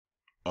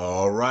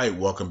All right,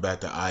 welcome back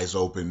to Eyes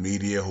Open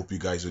Media. Hope you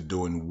guys are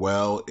doing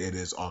well. It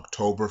is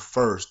October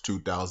 1st,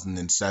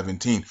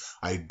 2017.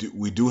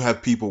 We do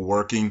have people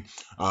working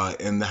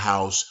in the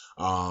house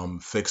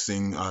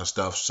fixing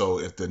stuff. So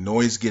if the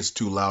noise gets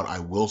too loud, I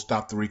will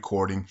stop the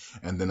recording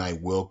and then I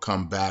will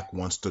come back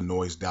once the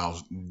noise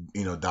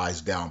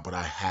dies down. But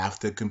I have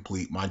to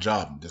complete my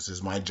job. This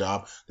is my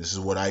job. This is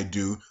what I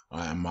do.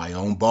 I'm my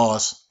own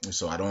boss,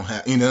 so I don't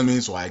have, what I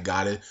mean? So I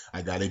gotta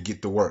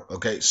get to work.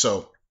 Okay,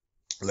 so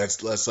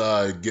let's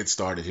get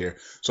started here.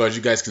 So as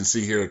you guys can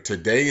see here,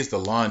 today is the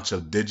launch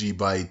of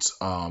Digibyte's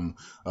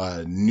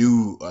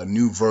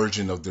new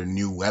version of their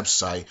new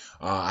website.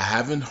 I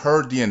haven't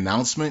heard the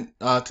announcement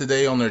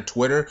today on their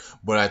Twitter,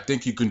 but I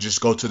think you can just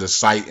go to the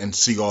site and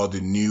see all the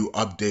new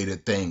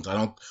updated things.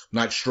 I'm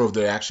not sure if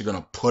they're actually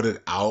going to put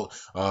it out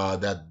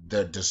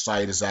that the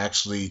site is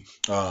actually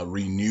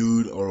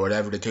renewed or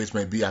whatever the case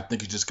may be. I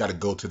think you just got to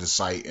go to the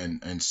site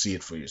and see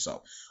it for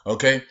yourself.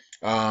 Okay.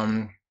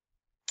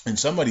 And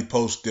somebody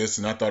posted this,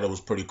 and I thought it was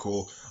pretty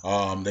cool.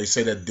 They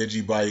say that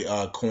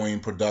Digibyte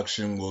coin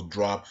production will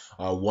drop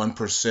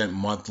 1%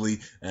 monthly,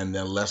 and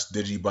then less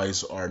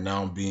Digibytes are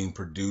now being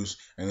produced,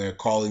 and they're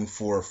calling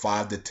for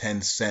 5 to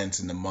 10 cents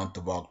in the month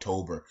of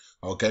October.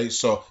 Okay,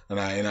 so and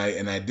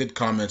I did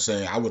comment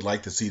saying I would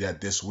like to see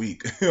that this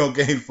week.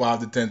 Okay, 5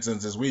 to 10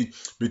 cents this week,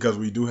 because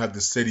we do have the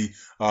city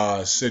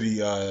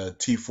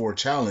T4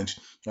 challenge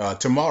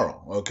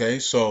tomorrow. Okay,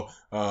 so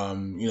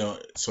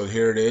so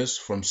here it is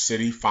from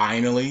City,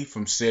 finally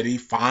from City,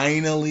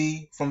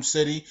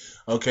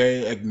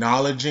 okay,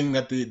 acknowledging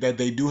that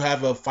they do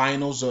have a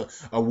finals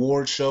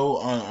award show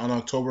on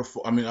October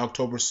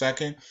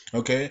 2nd.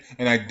 Okay,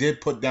 and I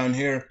did put down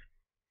here,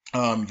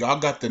 y'all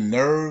got the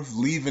nerve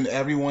leaving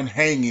everyone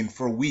hanging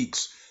for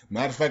weeks.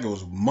 Matter of fact, it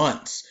was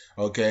months.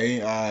 Okay,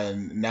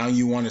 now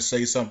you want to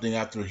say something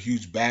after a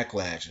huge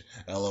backlash.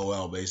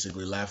 LOL,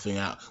 basically laughing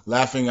out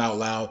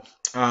loud.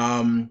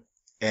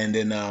 And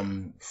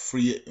then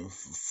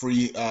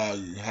free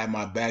had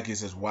my back. He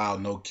says, "Wow,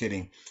 no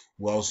kidding.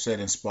 Well said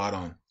and spot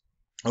on."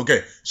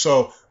 Okay,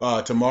 so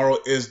tomorrow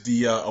is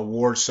the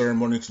award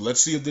ceremony. So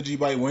let's see if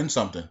Digibyte wins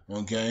something.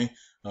 Okay,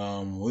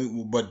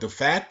 but the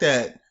fact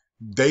that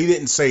they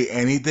didn't say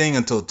anything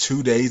until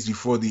 2 days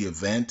before the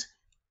event,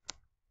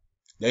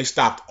 they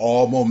stopped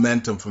all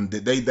momentum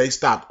they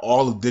stopped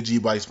all of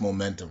Digibyte's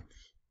momentum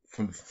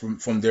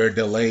from their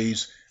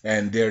delays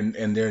and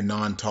their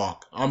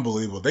non-talk.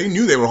 Unbelievable. They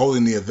knew they were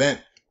holding the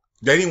event.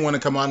 They didn't want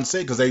to come out and say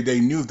it because they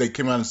knew if they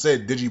came out and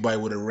said,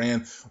 Digibyte would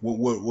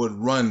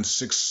run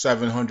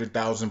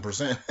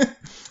 700,000%.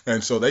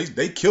 And so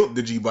they killed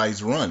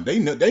Digibyte's run. They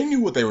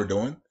knew what they were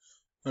doing.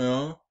 You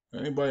know,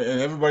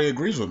 everybody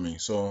agrees with me.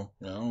 So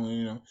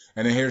And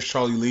then here's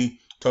Charlie Lee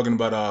talking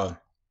about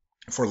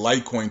for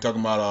Litecoin, talking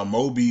about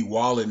Mobi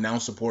wallet now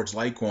supports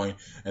Litecoin,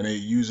 and it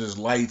uses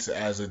lights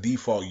as a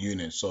default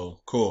unit. So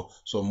cool.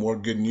 So more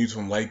good news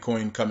from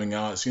Litecoin coming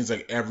out. It seems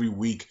like every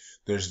week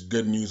there's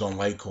good news on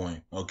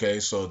Litecoin. Okay,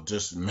 so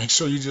just make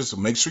sure you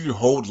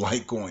hold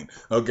Litecoin.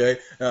 Okay,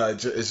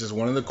 it's just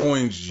one of the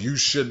coins you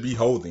should be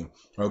holding.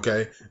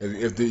 Okay,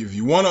 if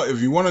you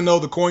wanna know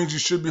the coins you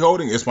should be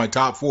holding, it's my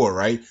top four.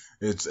 Right,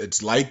 it's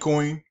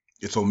Litecoin,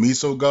 it's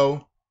Omiso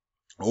Go,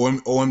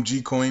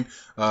 OMG coin,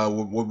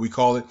 what we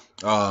call it.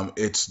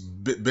 It's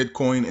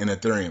Bitcoin and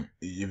Ethereum.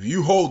 If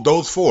you hold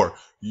those four,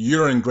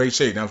 you're in great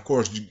shape. Now, of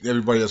course,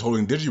 everybody that's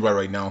holding Digibyte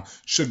right now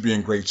should be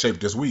in great shape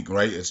this week,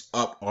 right? It's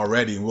up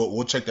already, and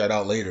we'll check that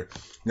out later.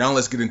 Now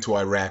let's get into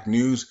Iraq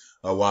news.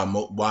 Why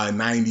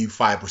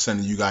 95%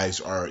 of you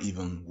guys are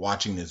even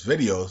watching this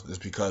video is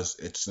because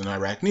it's an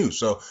Iraq news.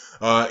 So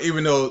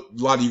even though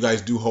a lot of you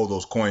guys do hold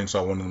those coins, so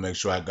I wanted to make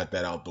sure I got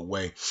that out the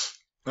way.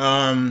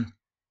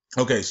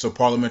 Okay, so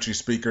parliamentary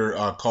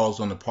speaker calls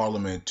on the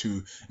parliament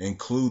to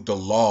include the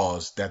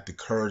laws that the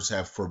Kurds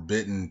have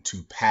forbidden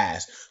to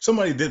pass.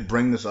 Somebody did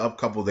bring this up a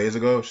couple of days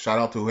ago. Shout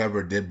out to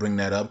whoever did bring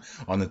that up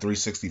on the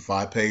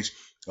 365 page.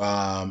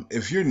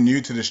 If you're new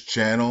to this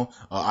channel,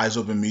 Eyes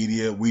Open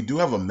Media, we do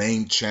have a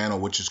main channel,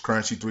 which is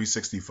Currency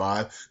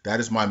 365. That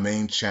is my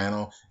main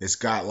channel. It's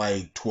got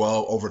like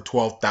over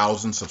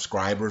 12,000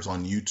 subscribers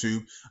on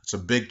YouTube. It's a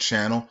big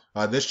channel.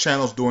 This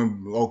channel's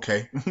doing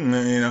okay.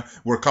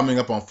 We're coming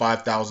up on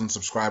 5,000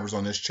 subscribers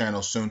on this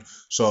channel soon.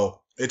 So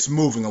it's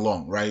moving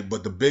along, right?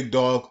 But the big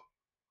dog,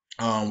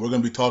 we're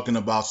going to be talking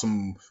about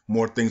some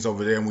more things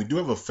over there, and we do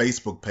have a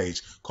Facebook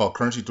page called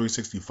Currency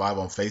 365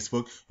 on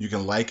Facebook. You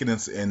can like it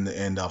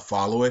and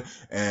follow it,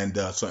 and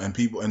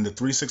people and the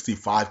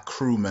 365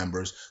 crew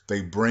members,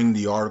 they bring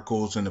the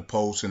articles and the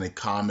posts and they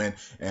comment,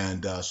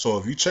 and so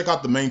if you check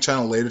out the main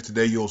channel later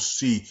today, you'll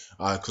see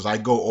because I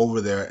go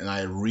over there and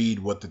I read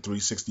what the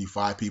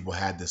 365 people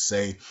had to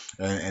say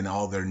and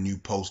all their new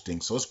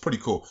postings. So it's pretty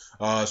cool.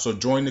 So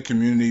join the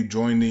community,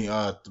 join the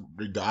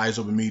Eyes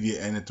Open Media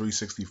and the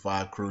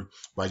 365 crew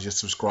by just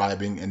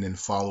subscribing and then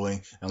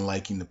following and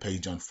liking the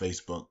page on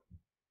Facebook.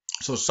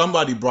 So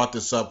somebody brought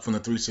this up from the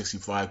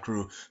 365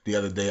 crew the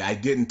other day. I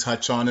didn't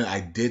touch on it. I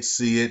did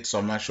see it, so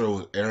I'm not sure it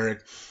was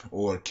Eric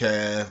or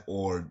Kev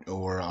or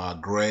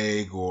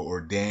Greg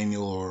or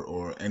Daniel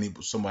or any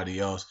somebody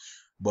else,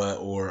 but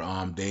or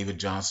David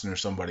Johnson or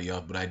somebody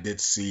else. But I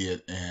did see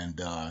it, and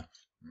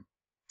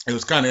it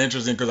was kind of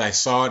interesting because I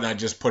saw it and I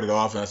just put it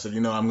off, and I said,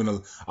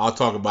 I'll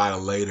talk about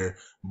it later.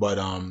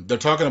 But they're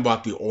talking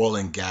about the oil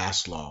and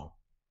gas law.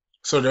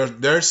 So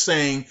they're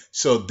saying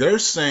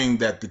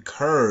that the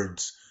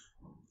Kurds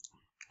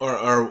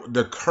or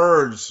the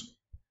Kurds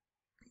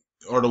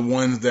are the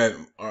ones that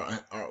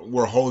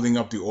were holding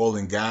up the oil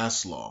and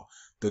gas law.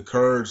 The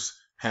Kurds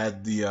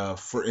had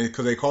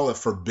because they call it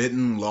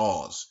forbidden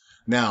laws.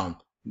 Now,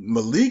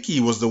 Maliki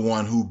was the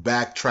one who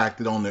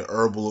backtracked it on the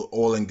herbal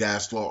oil and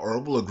gas law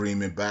herbal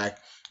agreement back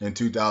in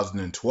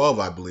 2012,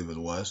 I believe it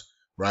was,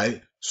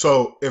 right?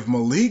 So if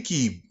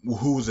Maliki,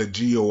 who was a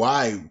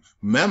GOI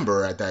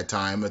member at that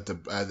time as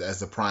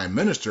the prime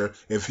minister,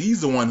 if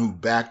he's the one who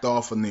backed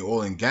off on the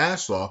oil and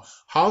gas law,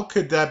 how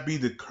could that be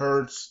the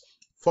Kurds'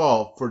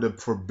 fault for the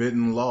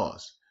forbidden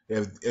laws?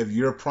 If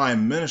your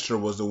prime minister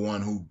was the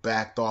one who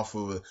backed off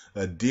of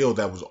a deal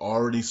that was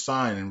already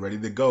signed and ready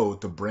to go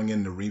to bring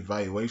in the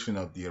revaluation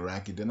of the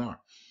Iraqi dinar.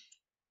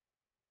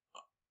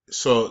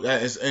 So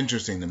that is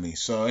interesting to me.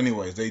 So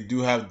anyways, they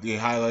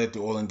highlighted the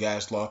oil and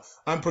gas law.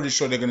 I'm pretty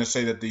sure they're going to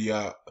say that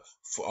the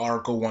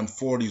Article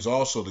 140 is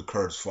also the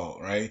Kurds'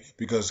 fault, right?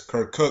 Because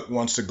Kirkuk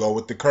wants to go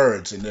with the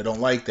Kurds and they don't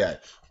like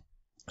that.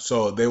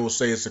 So they will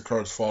say it's the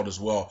Kurds' fault as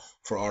well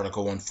for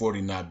Article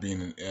 140 not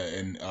being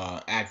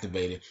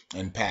activated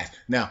and passed.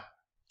 Now,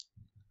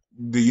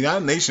 the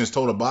United Nations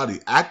told a body,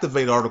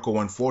 activate Article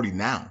 140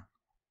 now.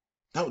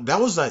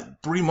 That was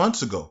like 3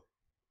 months ago.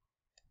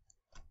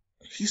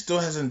 He still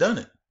hasn't done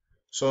it.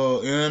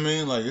 So, you know what I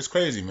mean? Like, it's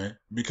crazy, man.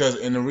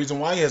 And the reason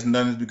why he hasn't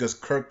done it is because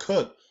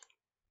Kirkuk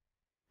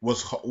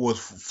was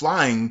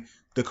flying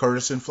the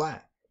Kurdistan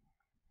flag.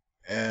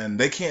 And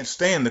they can't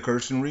stand the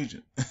Kurdistan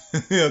region.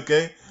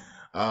 Okay?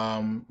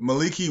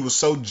 Maliki was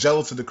so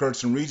jealous of the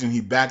Kurdistan region,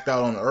 he backed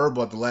out on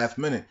Erbil at the last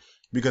minute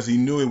because he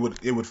knew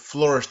it would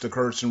flourish the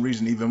Kurdistan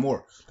region even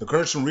more. The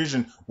Kurdistan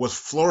region was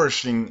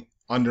flourishing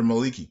under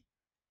Maliki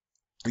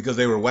because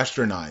they were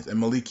westernized,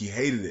 and Maliki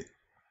hated it.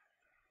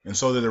 And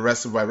so did the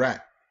rest of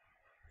Iraq.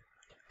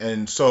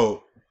 And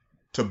so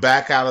to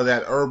back out of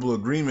that Erbil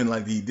agreement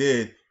like he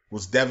did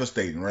was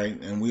devastating, right?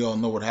 And we all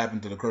know what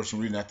happened to the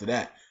Kurdistan region after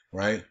that,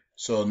 right?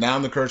 So now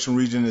the Kurdistan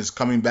region is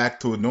coming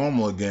back to a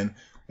normal again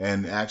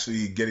and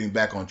actually getting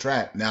back on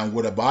track. Now,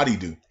 what Abadi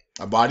do?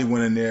 Abadi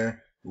went in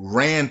there,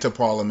 ran to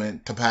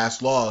parliament to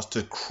pass laws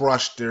to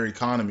crush their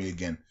economy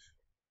again.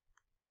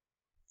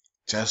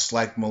 Just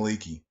like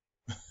Maliki.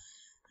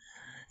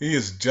 He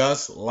is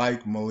just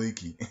like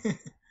Maliki.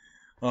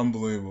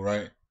 Unbelievable,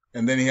 right?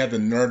 And then he had the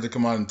nerve to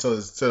come out and tell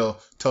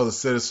the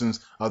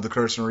citizens of the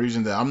Kurdistan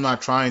region that I'm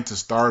not trying to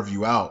starve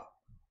you out.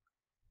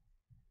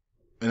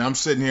 And I'm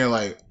sitting here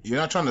like, you're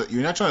not trying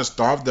to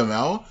starve them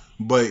out,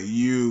 but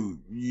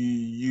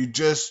you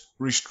just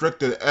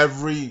restricted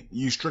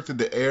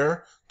the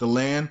air, the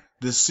land,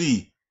 the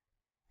sea.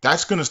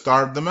 That's gonna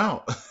starve them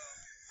out.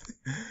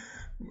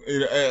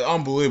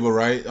 Unbelievable,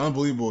 right?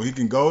 Unbelievable. He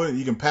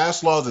can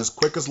pass laws as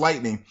quick as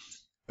lightning,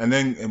 and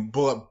then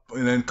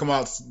come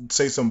out and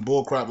say some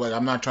bull crap like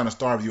I'm not trying to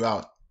starve you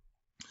out.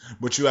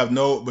 But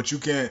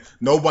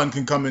no one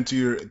can come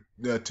into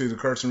to the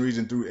Kurdistan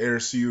region through air,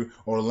 sea,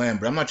 or land.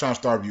 But I'm not trying to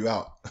starve you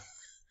out.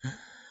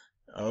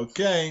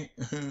 Okay.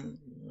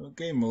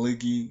 Okay,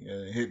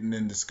 Maliki, hidden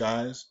in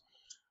disguise.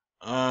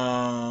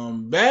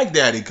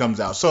 Baghdadi comes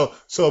out.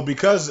 So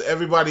because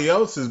everybody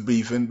else is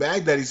beefing,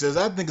 Baghdadi says,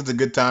 I think it's a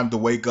good time to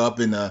wake up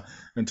and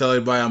tell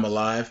everybody I'm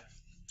alive.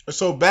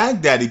 So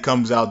Baghdadi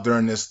comes out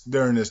during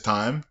this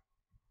time.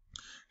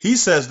 He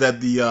says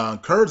that the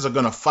Kurds are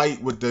going to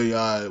fight with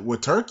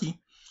Turkey,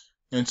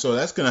 and so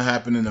that's going to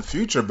happen in the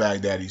future.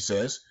 Baghdadi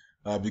says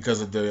because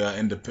of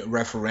the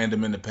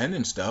referendum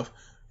independence stuff,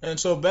 and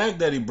so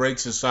Baghdadi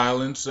breaks his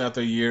silence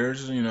after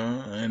years,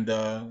 and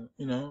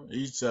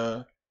he's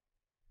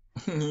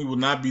he will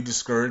not be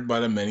discouraged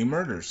by the many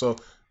murders. So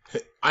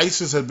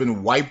ISIS has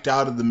been wiped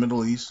out of the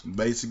Middle East.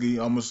 Basically,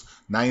 almost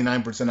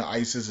 99% of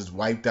ISIS is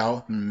wiped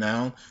out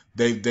now.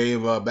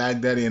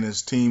 Baghdadi and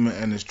his team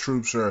and his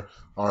troops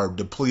are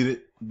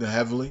depleted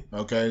heavily.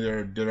 Okay,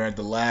 they're at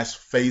the last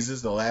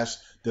phases.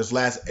 This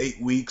last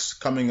 8 weeks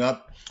coming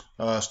up,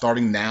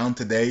 starting now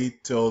today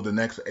till the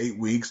next 8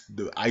 weeks,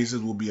 the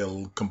ISIS will be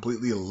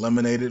completely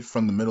eliminated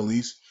from the Middle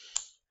East.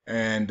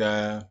 And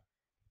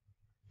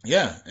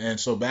yeah, and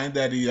so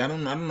Baghdadi, I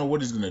don't know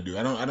what he's gonna do.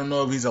 I don't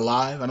know if he's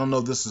alive. I don't know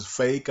if this is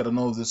fake. I don't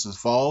know if this is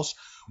false.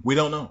 We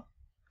don't know.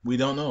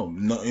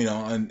 No,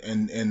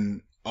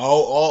 and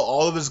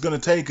all of it's gonna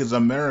take is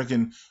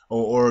American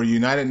or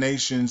United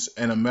Nations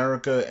and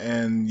America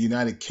and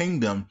United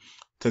Kingdom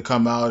to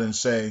come out and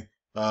say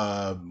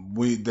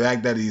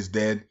Baghdadi is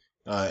dead,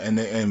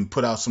 and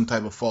put out some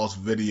type of false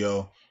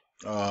video,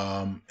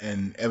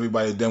 and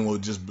everybody then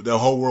the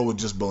whole world will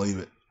just believe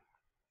it.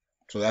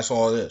 So that's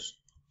all it is.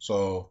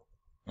 So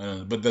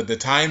But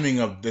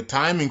the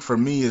timing for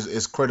me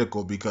is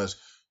critical because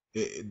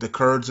the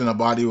Kurds in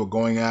Abadi were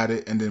going at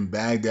it, and then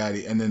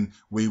Baghdadi, and then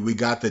we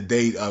got the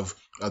date of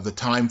the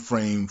time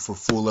frame for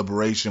full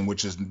liberation,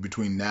 which is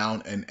between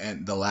now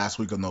and the last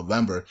week of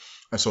November.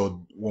 And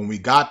so when we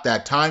got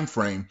that time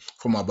frame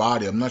from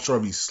Abadi, I'm not sure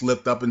if he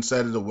slipped up and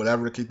said it or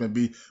whatever the case may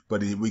be,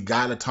 but we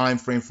got a time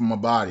frame from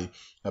Abadi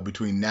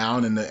between now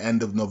and the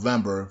end of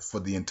November for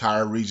the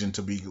entire region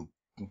to be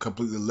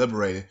completely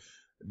liberated.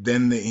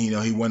 Then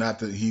he went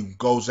after, he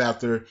goes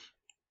after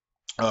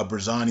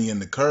Barzani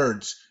and the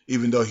Kurds,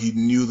 even though he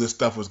knew this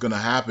stuff was going to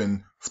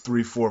happen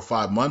 3, 4,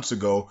 5 months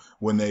ago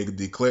when they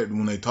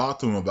talked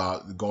to him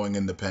about going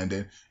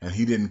independent, and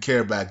he didn't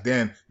care back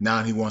then.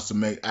 Now he wants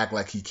to act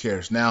like he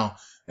cares now,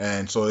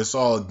 and so it's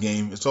all a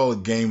game. It's all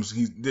games.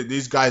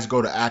 These guys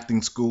go to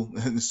acting school.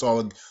 It's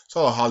all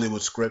a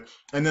Hollywood script,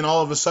 and then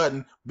all of a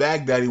sudden,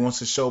 Baghdadi wants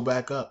to show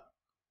back up.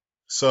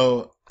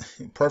 So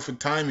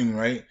perfect timing,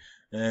 right?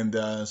 And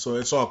so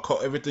it's all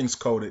everything's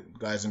coded,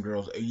 guys and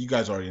girls. You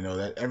guys already know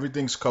that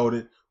everything's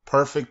coded.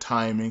 Perfect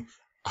timing,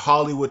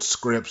 Hollywood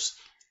scripts,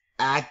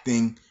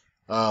 acting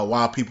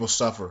while people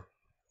suffer.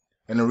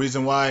 And the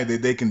reason why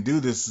they can do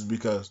this is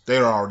because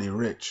they're already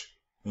rich.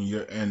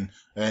 And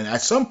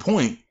at some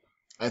point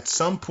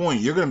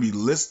you're gonna be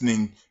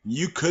listening.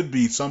 You could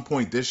be some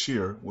point this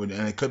year, and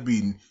it could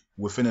be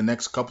within the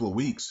next couple of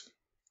weeks,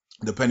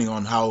 depending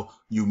on how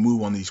you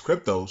move on these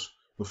cryptos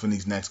within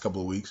these next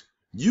couple of weeks,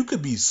 you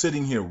could be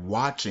sitting here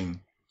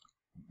watching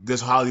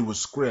this Hollywood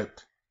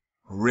script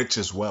rich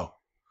as well.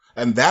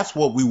 And that's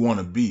what we want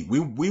to be.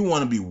 We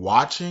want to be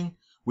watching,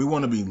 we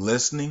want to be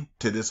listening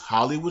to this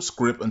Hollywood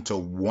script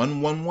until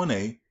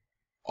 111A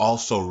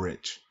also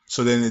rich.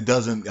 So then it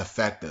doesn't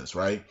affect us,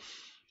 right?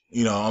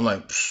 I'm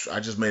like, I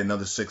just made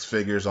another 6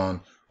 figures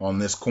on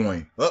this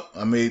coin. Oh,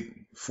 I made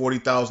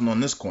 40,000 on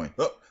this coin.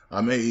 Oh,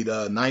 I made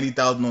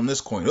 90,000 on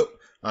this coin. Oh,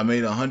 I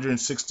made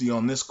 160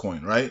 on this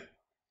coin, right?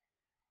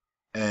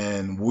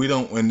 And we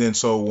don't. And then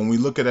so when we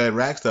look at that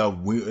rack stuff,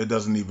 it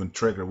doesn't even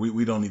trigger.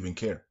 We don't even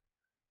care.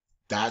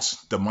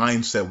 That's the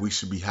mindset we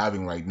should be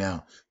having right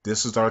now.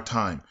 This is our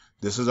time.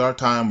 This is our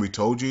time. We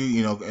told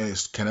you,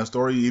 Kenneth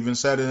Story even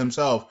said it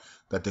himself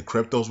that the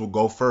cryptos will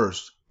go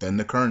first, then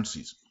the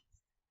currencies.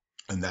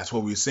 And that's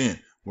what we're seeing.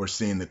 We're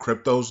seeing the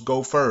cryptos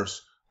go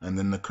first, and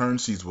then the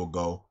currencies will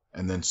go,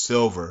 and then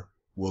silver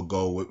will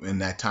go in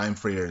that time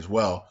frame as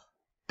well,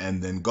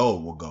 and then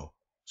gold will go.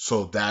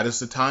 So that is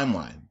the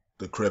timeline.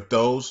 The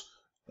cryptos,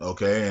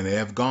 okay, and they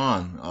have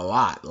gone a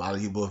lot. A lot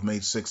of people have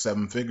made 6,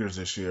 7 figures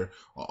this year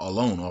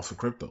alone off of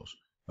cryptos,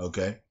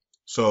 okay?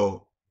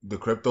 So the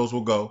cryptos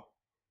will go,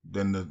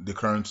 then the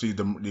currency,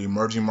 the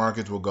emerging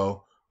markets will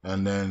go,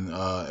 and then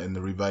and the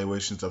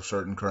revaluations of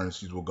certain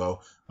currencies will go,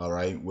 all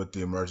right, with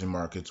the emerging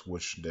markets,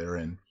 which they're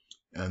in.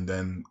 And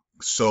then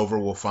silver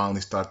will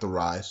finally start to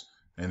rise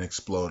and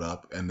explode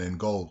up, and then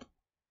gold.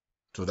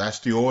 So that's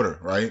the order,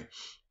 right?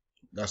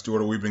 That's the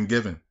order we've been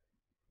given.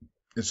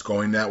 It's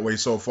going that way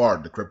so far.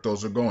 The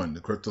cryptos are going.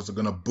 The cryptos are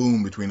going to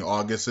boom between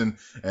August and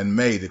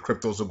May. The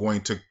cryptos are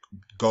going to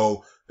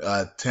go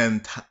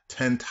 10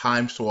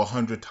 times to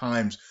 100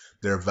 times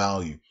their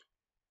value.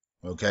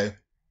 Okay?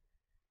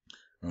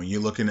 When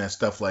you're looking at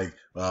stuff like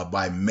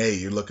by May,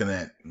 you're looking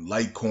at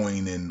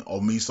Litecoin and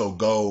Omiso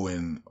Go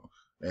and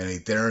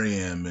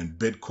Ethereum and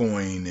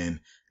Bitcoin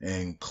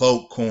and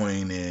Cloak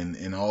Coin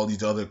and all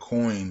these other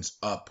coins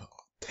up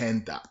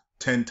 10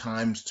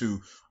 times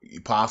to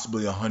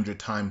possibly 100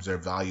 times their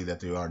value that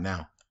they are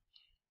now.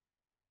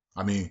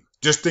 I mean,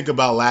 just think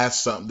about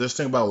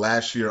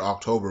last year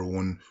October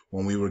when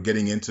we were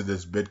getting into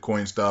this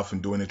Bitcoin stuff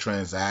and doing the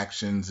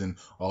transactions and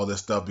all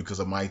this stuff because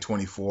of my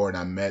 24, and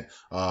I met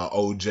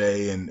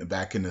OJ and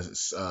back in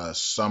the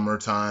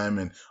summertime,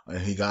 and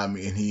he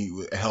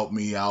helped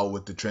me out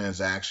with the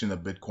transaction of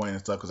Bitcoin and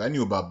stuff because I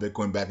knew about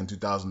Bitcoin back in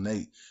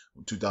 2008,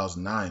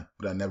 2009,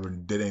 but I never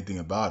did anything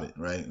about it.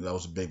 Right, that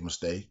was a big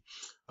mistake.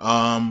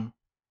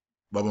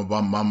 But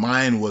my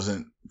mind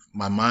wasn't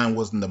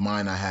the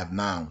mind I have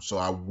now. So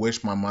I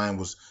wish my mind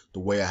was the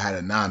way I had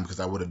it now because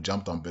I would have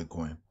jumped on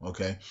Bitcoin.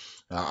 Okay,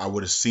 I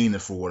would have seen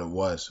it for what it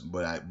was.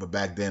 But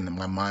back then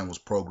my mind was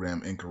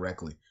programmed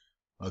incorrectly.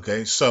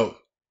 Okay, so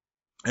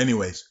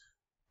anyways,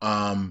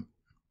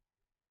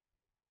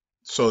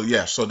 so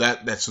yeah, so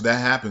that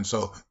happened.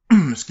 So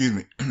excuse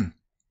me.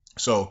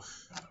 So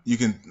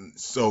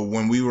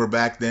when we were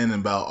back then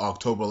in about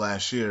October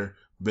last year,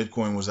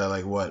 Bitcoin was at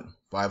like what,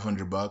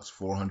 $500,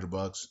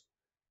 $400,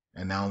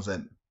 and now it's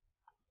at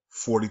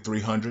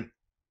 4,300.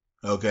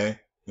 Okay,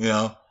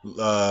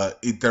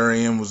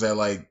 Ethereum was at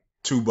like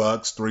 $2,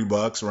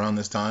 $3 around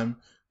this time.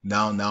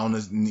 Now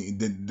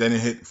then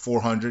it hit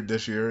 400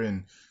 this year,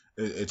 and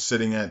it's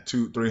sitting at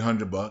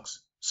 $200-300.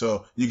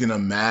 So you can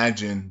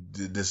imagine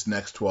this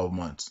next 12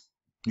 months.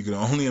 You can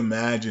only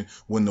imagine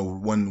when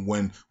and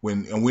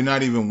we're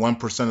not even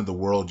 1% of the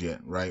world yet,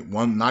 right?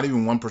 Not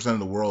even 1% of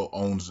the world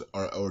owns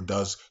or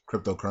does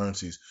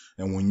cryptocurrencies.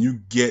 And when you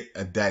get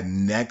at that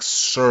next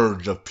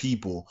surge of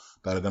people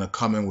that are going to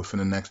come in within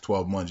the next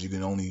 12 months, you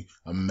can only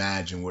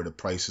imagine where the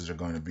prices are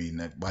going to be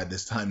by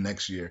this time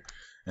next year.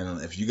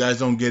 And if you guys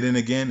don't get in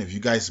again, if you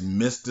guys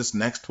miss this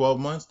next 12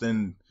 months,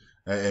 then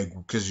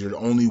because you're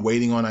only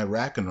waiting on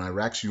Iraq, and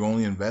Iraq's your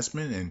only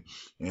investment,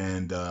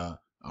 and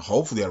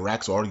hopefully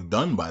Iraq's already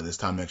done by this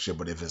time next year.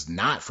 But if it's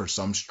not, for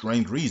some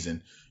strange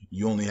reason,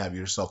 you only have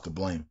yourself to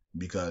blame,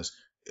 because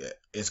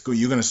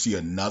you're going to see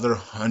another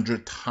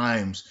 100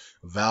 times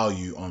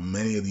value on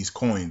many of these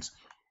coins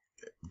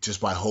just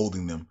by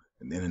holding them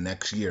in the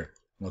next year,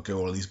 okay,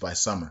 or at least by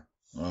summer,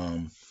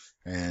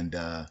 and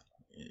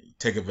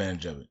take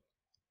advantage of it.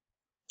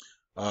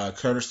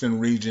 Kurdistan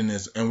region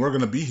is, and we're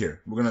gonna be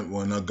here. We're gonna,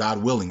 well,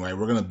 God willing, right?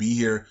 We're gonna be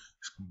here,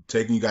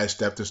 taking you guys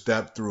step to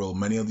step through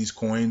many of these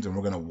coins, and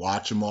we're gonna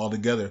watch them all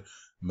together,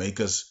 make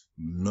us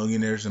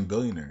millionaires and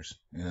billionaires,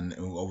 and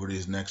over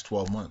these next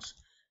 12 months.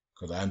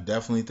 Because I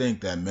definitely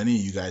think that many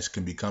of you guys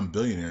can become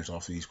billionaires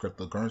off of these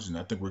cryptocurrencies. And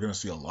I think we're gonna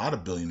see a lot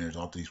of billionaires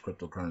off of these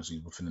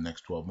cryptocurrencies within the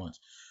next 12 months.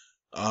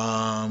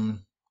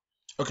 Um,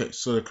 Okay,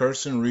 so the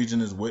Kurdistan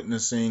region is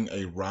witnessing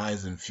a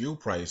rise in fuel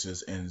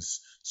prices and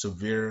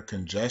severe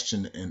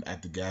congestion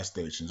at the gas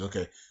stations.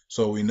 Okay,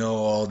 so we know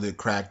all the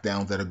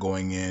crackdowns that are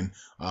going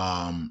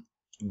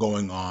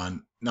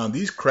on. Now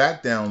these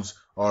crackdowns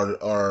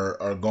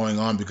are going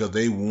on because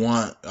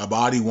a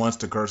body wants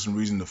the Kurdistan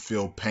region to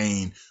feel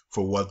pain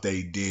for what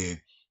they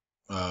did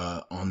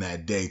on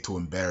that day to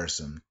embarrass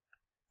them.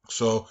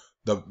 So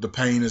the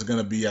pain is going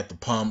to be at the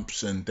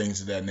pumps and things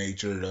of that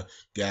nature. The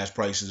gas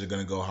prices are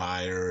going to go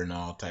higher and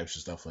all types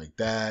of stuff like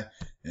that.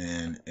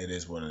 And it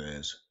is what it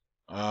is.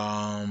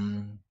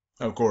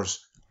 Of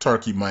course,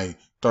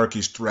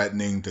 Turkey's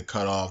threatening to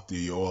cut off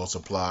the oil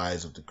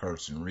supplies of the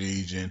Kurdistan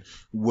region,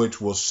 which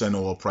will send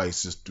oil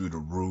prices through the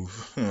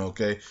roof.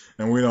 Okay,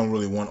 and we don't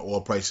really want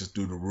oil prices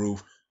through the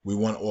roof. We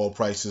want oil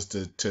prices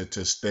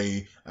to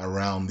stay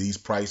around these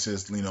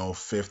prices,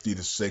 50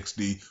 to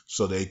 60,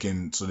 so they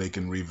can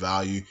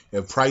revalue.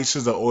 If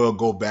prices of oil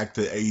go back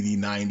to 80,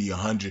 90,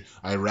 100,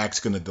 Iraq's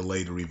going to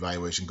delay the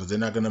revaluation, because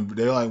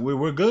they're like,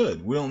 we're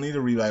good. We don't need a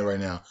revalue right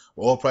now.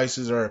 Oil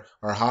prices are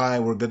high.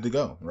 We're good to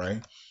go,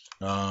 right?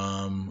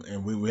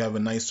 And we have a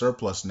nice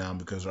surplus now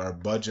because our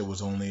budget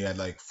was only at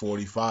like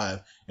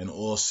 45 and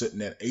oil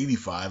sitting at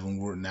 85,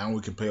 and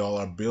we can pay all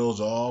our bills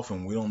off,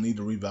 and we don't need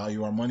to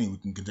revalue our money. We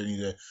can continue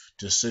to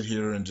just sit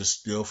here and just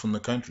steal from the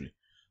country.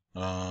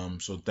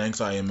 So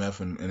thanks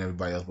IMF and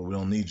everybody else, but we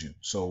don't need you.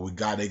 So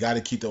they got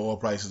to keep the oil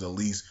prices at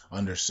least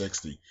under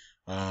 60,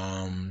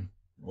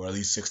 or at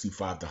least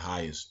 65, the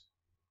highest.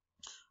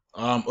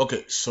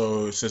 Okay,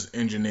 so it says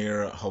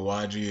engineer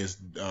Hawija is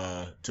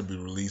to be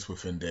released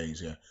within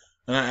days. Yeah,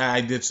 and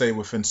I did say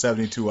within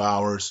 72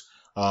 hours.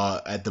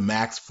 At the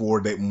max,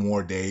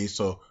 more days.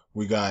 So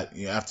we got,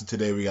 after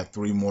today, we got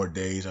 3 more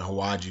days. And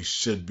Hawija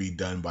should be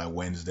done by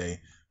Wednesday.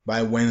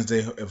 By Wednesday,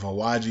 if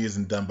Hawija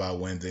isn't done by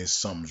Wednesday,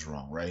 something's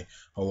wrong, right?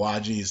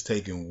 Hawija is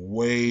taking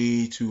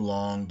way too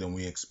long than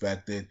we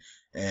expected,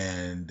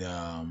 and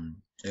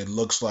it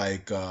looks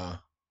like.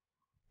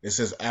 It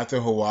says after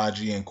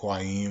Hawija and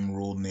Qaim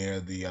ruled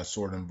near the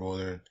sword and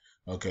border.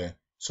 Okay,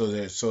 so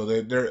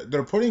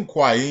they're putting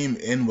Qaim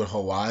in with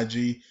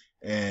Hawija,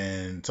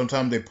 and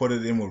sometimes they put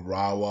it in with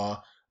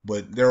Rawa,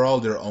 but they're all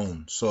their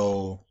own.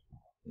 So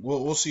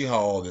we'll see how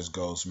all this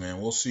goes, man.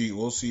 We'll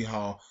see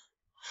how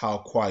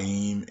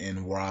Qaim and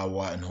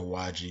Rawa and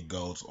Hawija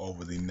goes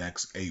over the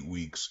next 8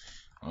 weeks.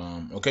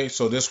 Okay,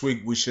 so this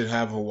week we should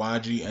have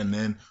Hawija, and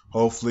then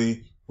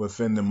hopefully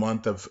within the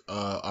month of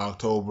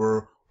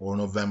October or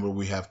November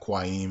we have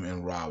Qaim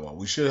and Rawa.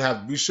 We should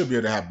be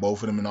able to have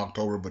both of them in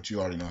October, but you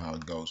already know how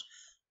it goes.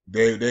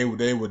 They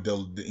would,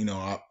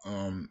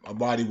 a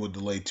body would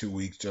delay 2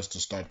 weeks just to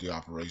start the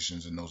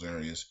operations in those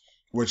areas.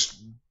 Which,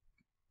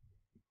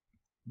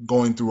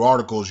 going through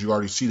articles, you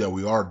already see that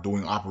we are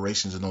doing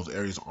operations in those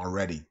areas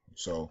already.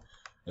 So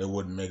it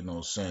wouldn't make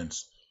no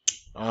sense.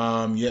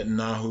 Yet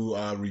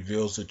Nahu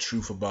reveals the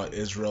truth about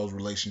Israel's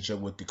relationship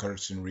with the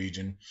Kurdistan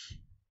region,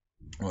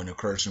 or the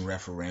Kurdistan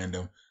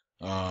referendum.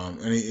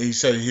 And he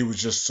said he was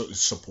just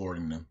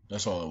supporting them.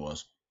 That's all it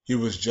was. He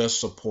was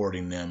just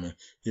supporting them, and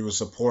he was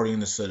supporting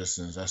the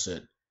citizens. That's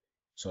it.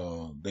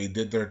 So they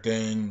did their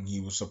thing.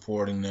 He was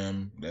supporting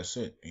them. That's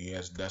it.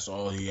 That's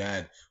all he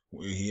had.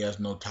 He has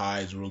no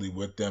ties really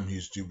with them.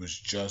 He was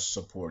just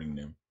supporting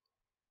them.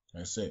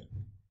 That's it.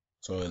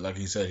 So like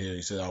he said here,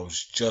 he said, I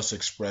was just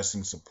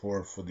expressing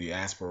support for the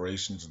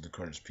aspirations of the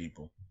Kurdish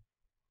people.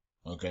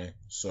 Okay,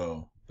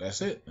 so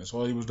that's it. That's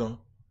all he was doing.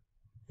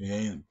 He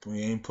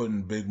ain't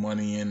putting big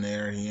money in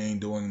there. He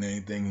ain't doing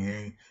anything. He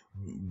ain't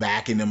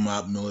backing them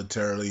up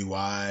militarily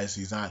wise.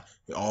 He's not.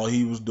 All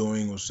he was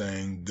doing was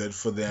saying, good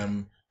for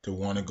them to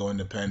want to go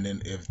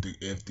independent if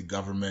the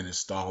government is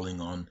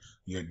stalling on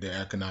the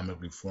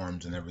economic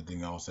reforms and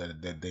everything else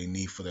that they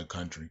need for their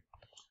country.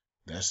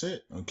 That's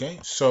it. Okay,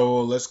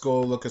 so let's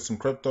go look at some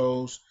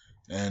cryptos,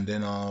 and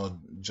then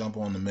I'll jump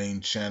on the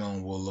main channel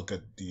and we'll look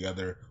at the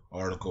other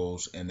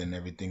articles and then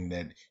everything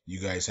that you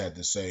guys had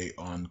to say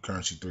on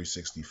Currency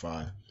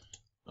 365.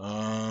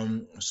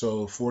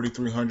 So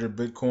 4,300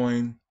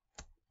 Bitcoin.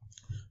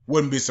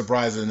 Wouldn't be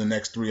surprised if in the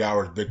next 3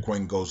 hours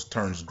Bitcoin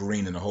turns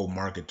green and the whole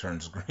market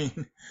turns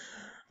green.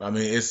 I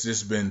mean, it's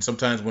just been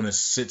sometimes when it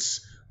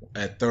sits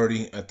at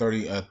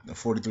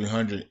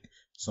 4,300,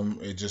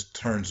 it just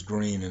turns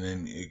green and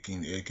then it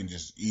can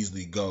just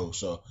easily go.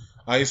 So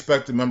I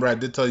expect. Remember, I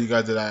did tell you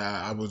guys that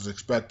I was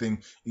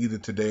expecting either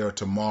today or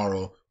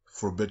tomorrow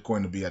for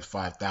Bitcoin to be at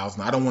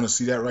 5,000. I don't want to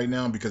see that right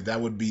now because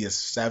that would be a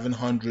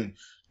 700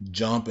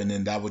 jump and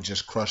then that would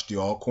just crush the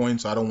altcoin.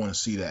 So I don't want to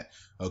see that.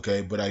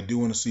 Okay, but I do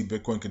want to see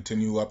Bitcoin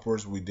continue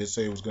upwards. We did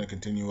say it was going to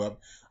continue up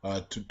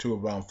to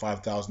around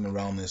 5,000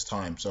 around this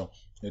time. So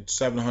it's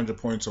 700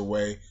 points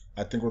away.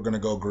 I think we're going to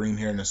go green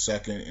here in a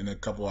second. In a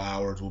couple of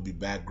hours, we'll be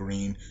back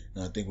green.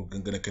 And I think we're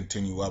going to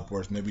continue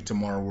upwards. Maybe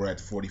tomorrow we're at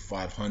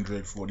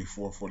 4,500,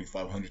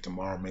 4,500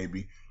 tomorrow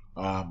maybe.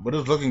 But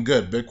it's looking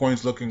good.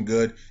 Bitcoin's looking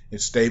good.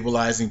 It's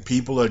stabilizing.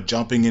 People are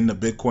jumping into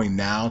Bitcoin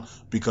now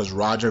because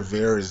Roger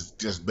Ver is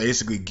just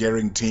basically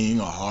guaranteeing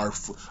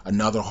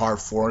another hard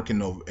fork in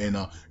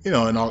November.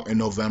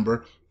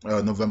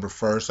 November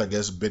 1st, I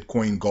guess,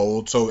 Bitcoin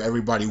Gold. So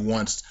everybody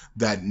wants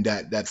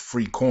that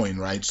free coin,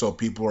 right? So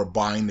people are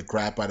buying the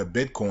crap out of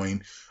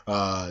Bitcoin,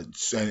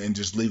 and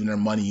just leaving their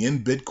money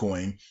in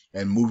Bitcoin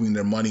and moving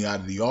their money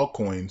out of the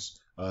altcoins.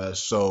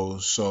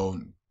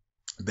 So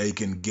they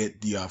can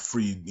get the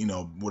free,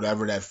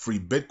 whatever that free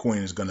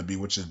Bitcoin is going to be,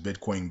 which is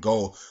Bitcoin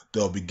Gold,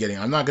 they'll be getting.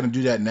 I'm not going to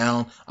do that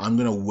now. I'm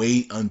going to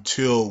wait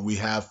until we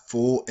have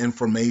full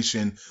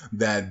information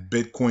that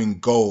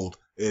Bitcoin Gold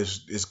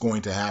is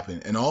going to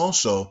happen. And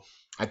also,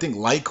 I think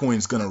Litecoin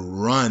is going to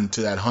run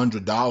to that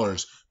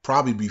 $100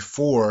 probably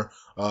before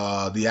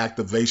the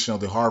activation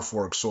of the hard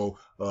fork. So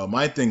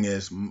my thing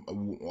is,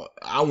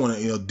 I want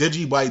to,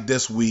 DigiByte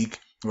this week,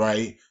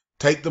 right?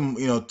 Take them,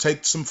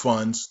 take some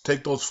funds,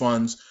 take those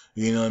funds,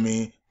 you know what I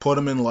mean? Put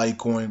them in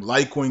Litecoin.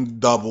 Litecoin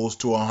doubles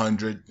to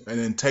 100, and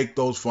then take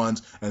those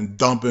funds and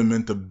dump them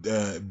into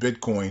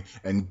Bitcoin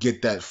and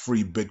get that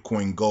free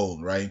Bitcoin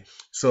Gold, right?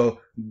 So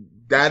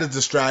that is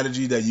the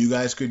strategy that you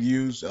guys could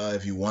use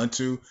if you want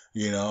to,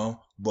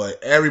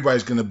 But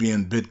everybody's gonna be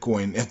in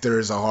Bitcoin if there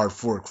is a hard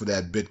fork for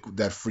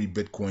that free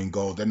Bitcoin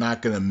Gold. They're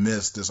not gonna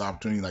miss this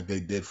opportunity like they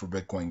did for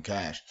Bitcoin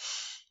Cash.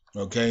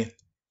 Okay.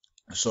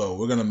 So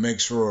we're gonna make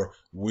sure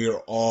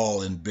we're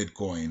all in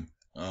Bitcoin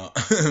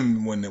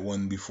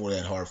when before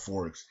that hard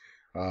forks,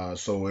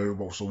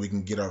 so we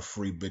can get our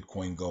free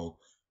Bitcoin Gold.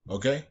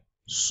 Okay,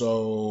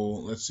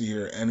 so let's see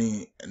here.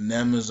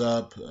 Nem is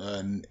up,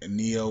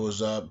 Neo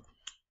is up.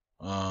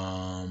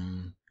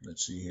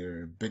 Let's see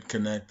here.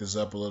 BitConnect is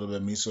up a little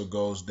bit. Miso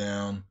goes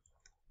down.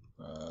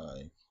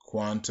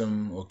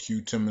 Quantum or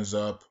Qtum is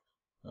up.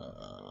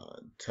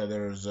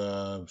 Tether is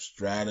up.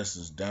 Stratus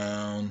is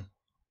down.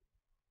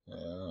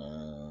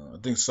 I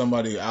think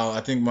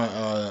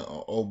my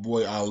old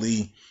boy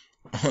Ali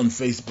on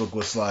Facebook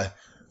was like,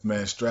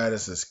 man,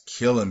 Stratus is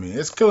killing me.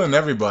 It's killing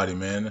everybody,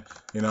 man.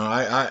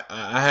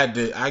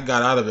 I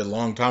got out of it a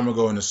long time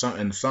ago in the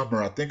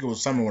summer. I think it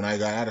was summer when I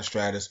got out of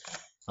Stratus,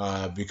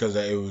 because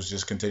it was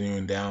just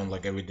continuing down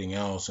like everything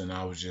else, and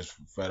I was just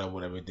fed up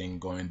with everything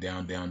going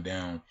down, down,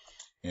 down.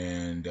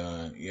 And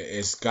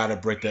it's got to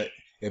break that.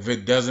 If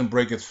it doesn't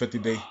break its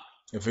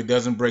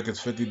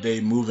 50-day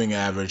moving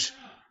average,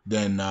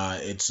 then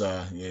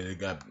they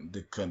got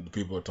the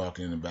people are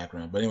talking in the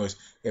background. But anyways,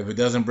 if it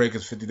doesn't break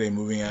its 50-day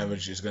moving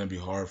average, it's going to be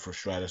hard for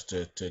Stratus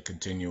to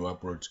continue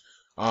upwards.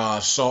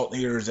 Salt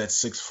here is at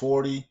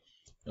 640.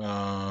 I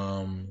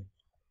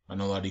know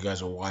a lot of you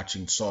guys are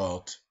watching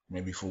Salt,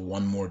 maybe for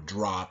one more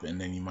drop,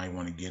 and then you might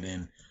want to get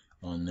in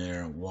on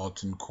there.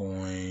 Walton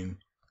Coin,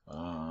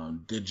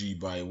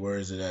 DigiByte, where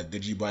is it at?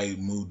 DigiByte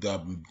moved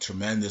up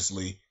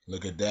tremendously.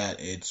 Look at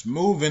that, it's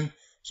moving.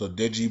 So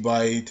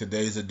DigiByte,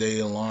 today's the day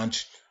of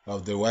launch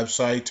of their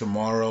website.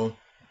 Tomorrow,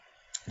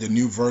 the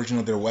new version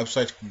of their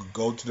website.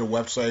 Go to their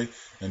website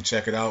and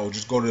check it out, or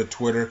just go to the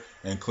Twitter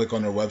and click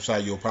on their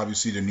website. You'll probably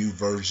see the new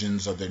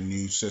versions of their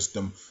new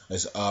system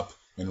is up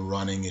and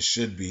running. It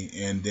should be.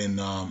 And then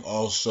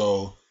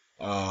also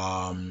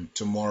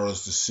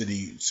tomorrow's the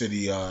city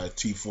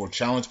T4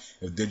 challenge.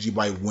 If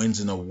DigiByte wins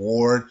an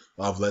award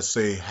of, let's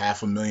say,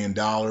 $500,000,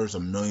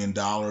 $1 million,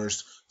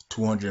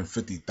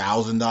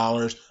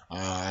 $250,000,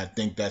 I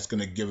think that's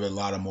going to give it a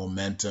lot of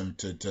momentum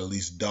to at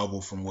least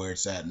double from where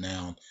it's at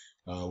now.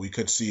 We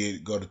could see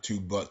it go to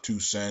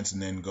 2 cents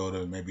and then go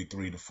to maybe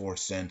 3 to 4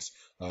 cents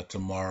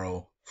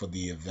tomorrow for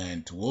the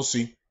event. We'll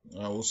see.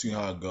 We'll see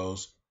how it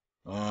goes.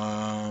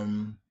 What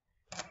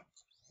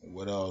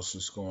else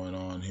is going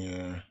on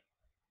here?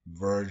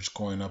 Verge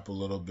coin up a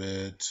little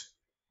bit.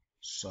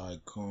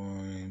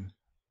 Sidecoin,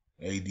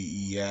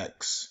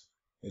 ADEX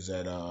is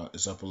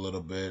up a little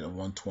bit at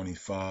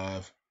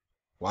 125.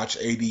 Watch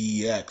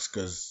ADEX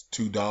because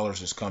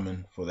 $2 is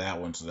coming for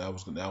that one, so that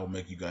will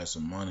make you guys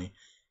some money.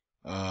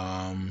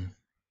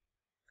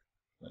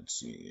 Let's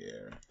see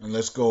here, and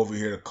let's go over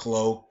here to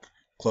Cloak.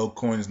 Cloak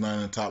Coin is not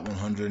in the top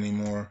 100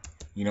 anymore.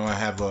 You know, I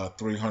have a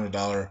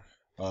 $300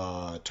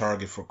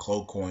 target for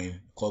Cloak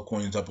Coin. Cloak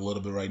Coin is up a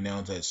little bit right now.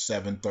 It's at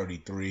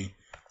 733.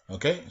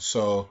 Okay,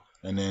 so,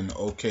 and then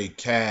OK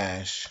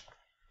Cash,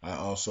 I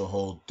also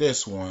hold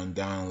this one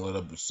down a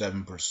little bit,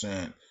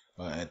 7%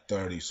 at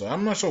 30. So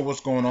I'm not sure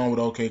what's going on with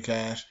OK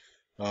Cash,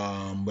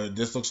 but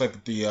this looks like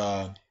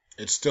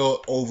it's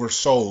still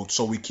oversold,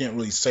 so we can't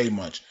really say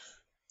much.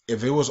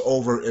 If it was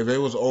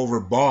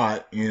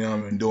overbought, you know,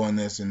 I'm doing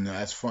this, and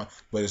that's fine.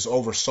 But it's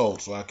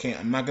oversold, so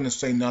I'm not gonna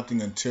say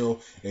nothing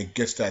until it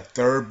gets that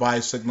third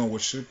buy signal,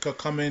 which should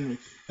come in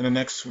the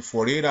next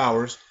 48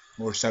 hours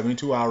or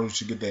 72 hours. We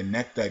should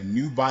get that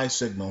new buy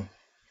signal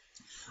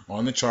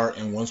on the chart,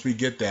 and once we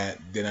get that,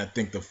 then I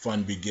think the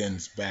fun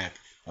begins back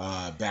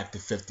to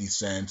 50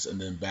 cents,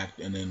 and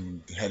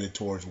then headed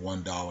towards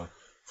 $1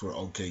 for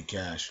OK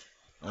Cash,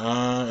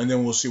 and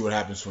then we'll see what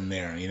happens from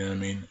there. You know what I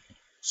mean?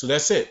 So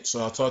that's it.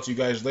 So I'll talk to you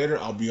guys later.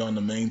 I'll be on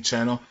the main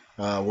channel.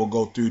 We'll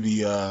go through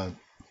the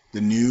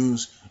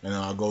news, and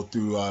I'll go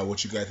through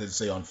what you guys had to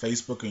say on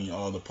Facebook and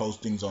all the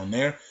postings on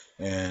there,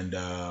 and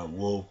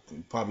we'll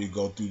probably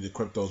go through the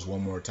cryptos one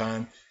more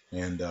time.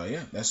 And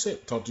yeah, that's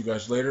it. Talk to you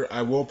guys later.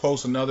 I will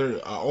post another.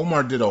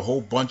 Omar did a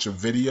whole bunch of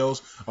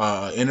videos,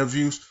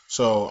 interviews.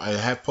 So I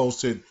have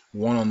posted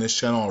one on this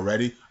channel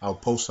already. I'll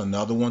post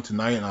another one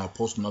tonight, and I'll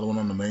post another one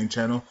on the main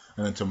channel.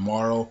 And then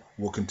tomorrow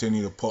we'll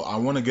continue to post. I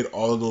want to get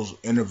all of those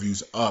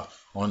interviews up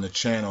on the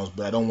channels,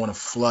 but I don't want to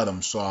flood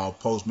them. So I'll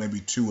post maybe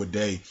 2 a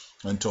day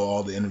until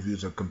all the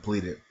interviews are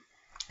completed.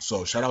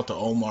 So shout out to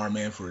Omar,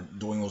 man, for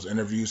doing those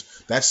interviews.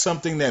 That's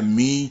something that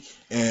me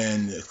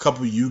and a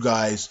couple of you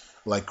guys,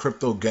 like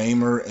Crypto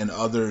Gamer and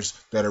others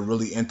that are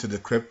really into the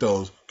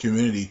crypto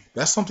community,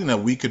 that's something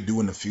that we could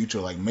do in the future.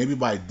 Like maybe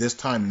by this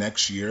time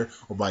next year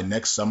or by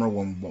next summer,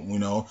 when you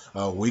know,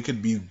 we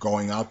could be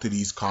going out to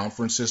these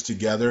conferences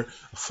together,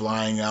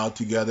 flying out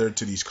together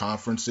to these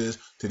conferences,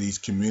 to these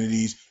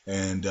communities,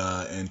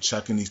 and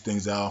checking these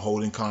things out,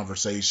 holding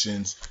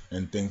conversations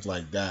and things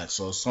like that.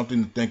 So it's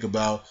something to think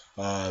about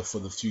for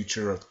the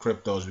future of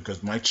cryptos, because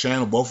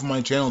both of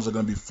my channels are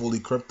going to be fully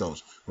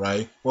cryptos,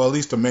 right? Well, at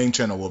least the main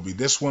channel will be.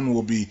 This one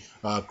will be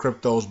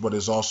cryptos, but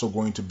it's also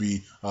going to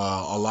be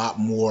a lot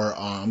more.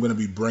 I'm going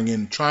to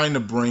be trying to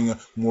bring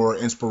more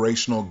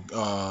inspirational,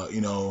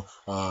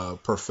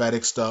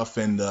 prophetic stuff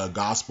and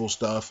gospel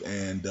stuff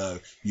and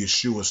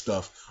Yeshua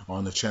stuff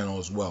on the channel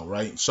as well,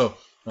 right? So,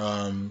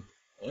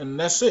 and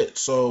that's it.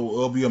 So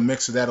it'll be a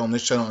mix of that on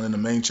this channel, and then the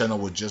main channel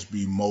would just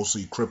be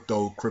mostly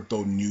crypto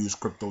news,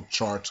 crypto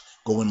charts,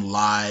 going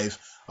live,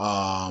 you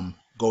know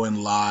what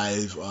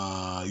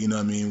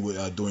I mean,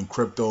 with doing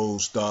crypto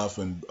stuff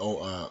and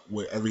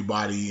with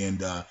everybody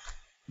and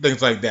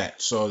things like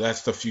that. So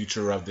that's the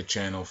future of the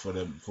channel for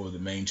the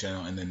main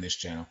channel and then this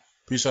channel.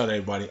 Peace out,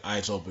 everybody.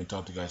 Eyes open.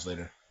 Talk to you guys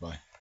later. Bye.